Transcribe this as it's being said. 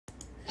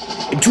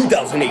In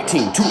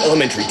 2018, 2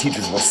 elementary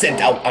teachers were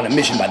sent out on a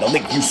mission by the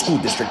Lakeview School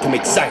District to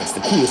make science the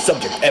coolest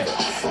subject ever.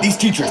 These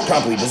teachers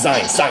promptly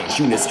designed science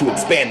units to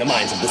expand the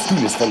minds of the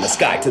students from the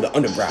sky to the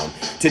underground.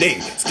 Today,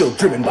 still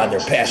driven by their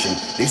passion,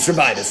 they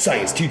survive as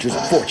science teachers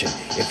of fortune.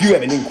 If you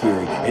have an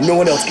inquiry and no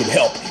one else can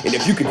help, and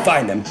if you can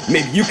find them,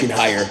 maybe you can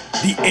hire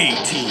the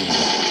A-Team.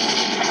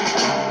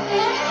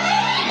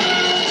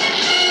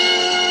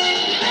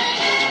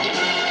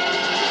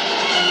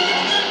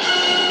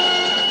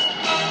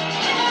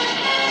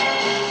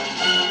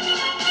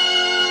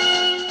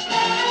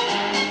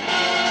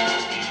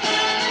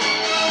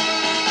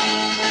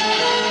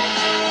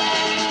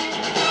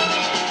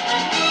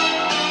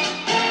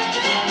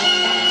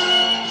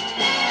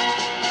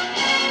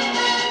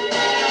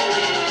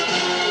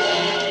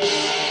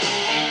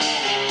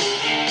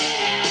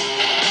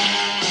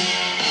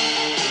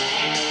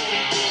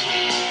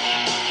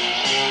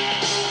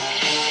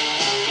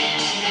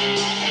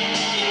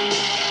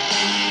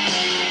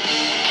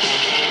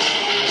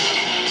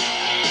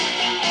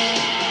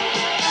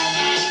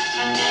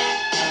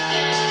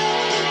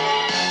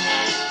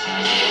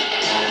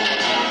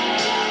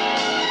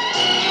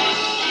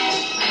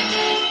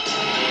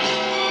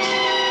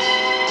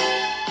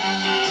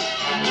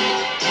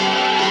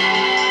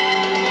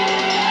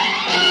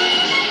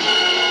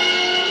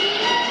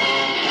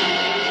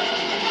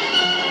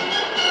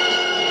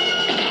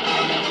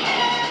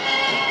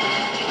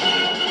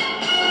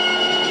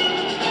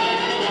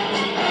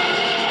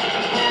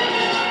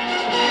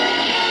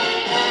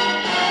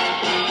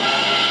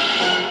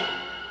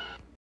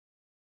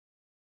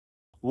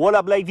 What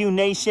up, Lakeview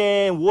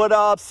Nation? What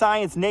up,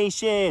 Science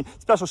Nation?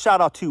 Special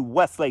shout out to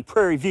Westlake,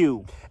 Prairie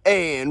View,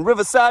 and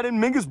Riverside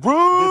and Mingus.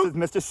 This is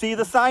Mr. C,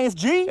 the Science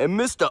G. And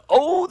Mr.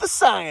 O, the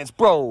Science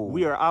Bro.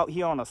 We are out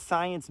here on a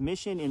science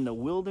mission in the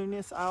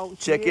wilderness out here.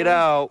 Check it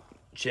out.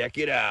 Check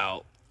it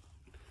out.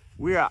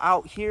 We are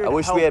out here I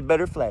wish we had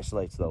better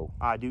flashlights, though.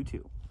 I do,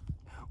 too.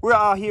 We're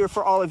out here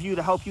for all of you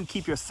to help you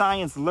keep your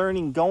science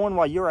learning going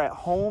while you're at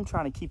home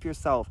trying to keep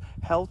yourself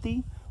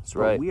healthy. That's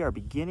right. We are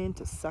beginning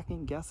to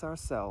second guess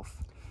ourselves.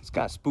 It's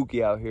kind of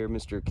spooky out here,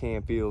 Mr.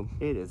 Canfield.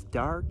 It is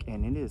dark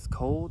and it is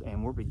cold,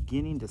 and we're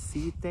beginning to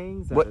see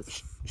things. What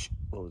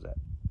was that?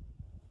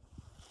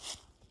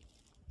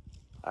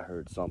 I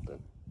heard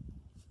something.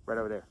 Right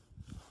over there.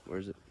 Where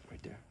is it?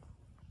 Right there.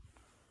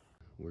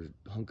 We're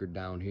hunkered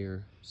down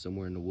here,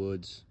 somewhere in the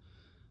woods.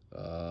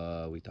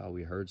 We thought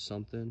we heard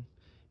something,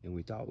 and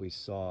we thought we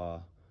saw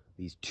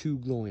these 2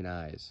 glowing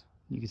eyes.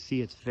 You can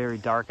see it's very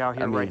dark out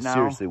here right now.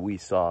 Seriously, we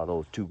saw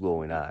those 2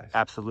 glowing eyes.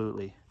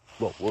 Absolutely.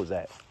 Whoa, what was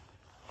that?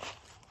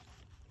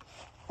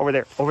 Over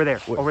there, over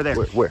there, over there.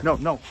 Where?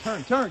 No,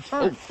 turn.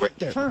 Oh, right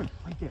there. Turn,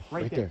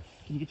 right there.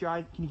 Can you get your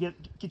eye? Can you get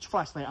your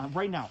flashlight on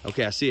right now?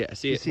 Okay, I see it.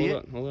 See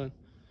it? Hold on.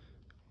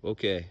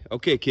 Okay,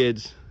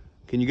 kids.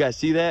 Can you guys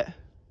see that?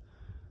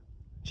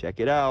 Check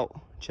it out.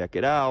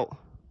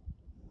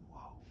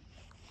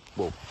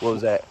 Whoa, what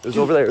was that? It was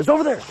over there. Dude,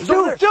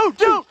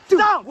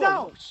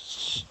 down.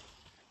 Shh.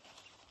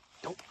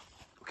 Don't.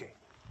 Okay.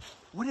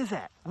 What is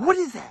that?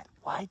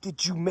 Why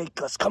did you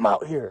make us come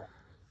out here?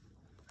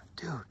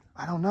 Dude,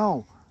 I don't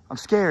know. I'm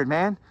scared,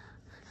 man.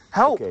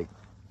 Help. Okay.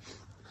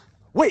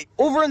 Wait,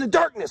 over in the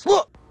darkness,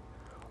 look.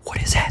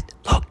 What is that?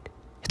 Look,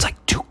 it's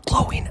like 2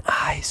 glowing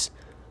eyes.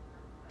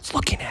 It's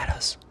looking at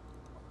us.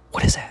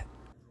 What is that?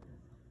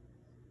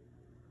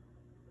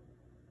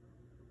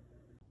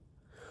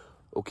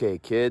 Okay,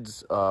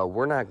 kids,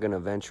 we're not gonna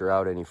venture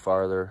out any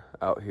farther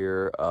out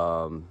here.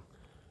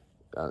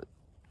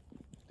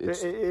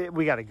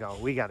 We gotta go.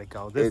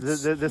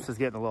 This is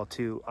getting a little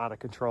too out of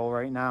control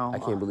right now. I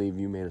can't believe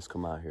you made us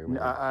come out here,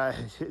 man.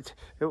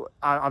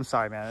 I'm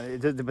sorry, man,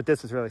 but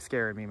this is really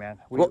scaring me, man.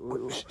 Whoa.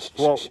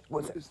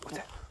 What's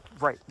that?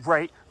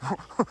 Right.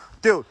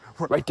 Dude.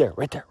 Right there.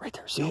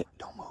 See it?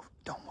 Don't move.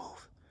 Don't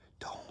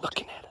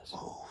Looking at us.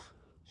 Move.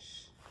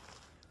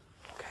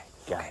 Okay,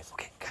 guys.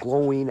 Okay.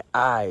 Glowing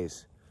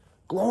eyes.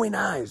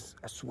 I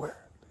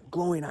swear.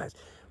 Glowing eyes.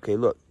 Okay,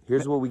 look.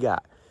 Here's what we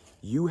got.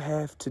 You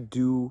have to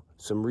do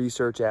some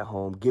research at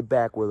home. Get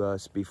back with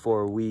us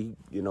before we,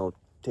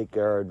 take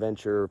our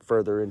adventure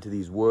further into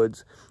these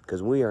woods,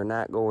 because we are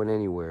not going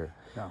anywhere.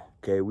 No.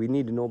 Okay, we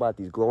need to know about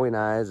these glowing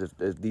eyes,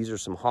 if these are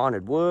some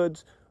haunted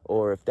woods,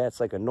 or if that's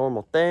like a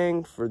normal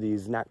thing for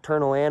these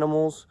nocturnal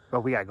animals.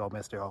 But we gotta go,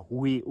 Mr. O.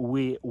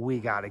 We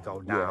gotta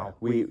go now.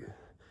 Yeah,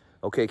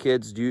 okay,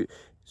 kids,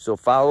 so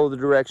follow the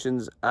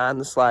directions on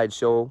the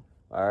slideshow.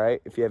 All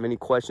right. If you have any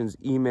questions,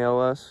 email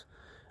us.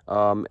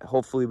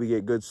 Hopefully we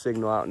get good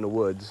signal out in the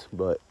woods,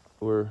 but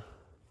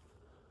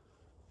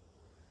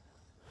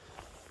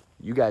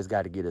you guys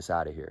got to get us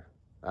out of here.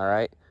 All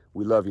right.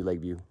 We love you,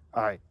 Lakeview.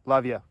 All right.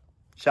 Love you.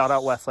 Shout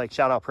out Westlake.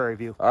 Shout out Prairie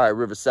View. All right.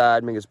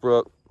 Riverside, Mingus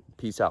Brook.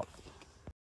 Peace out.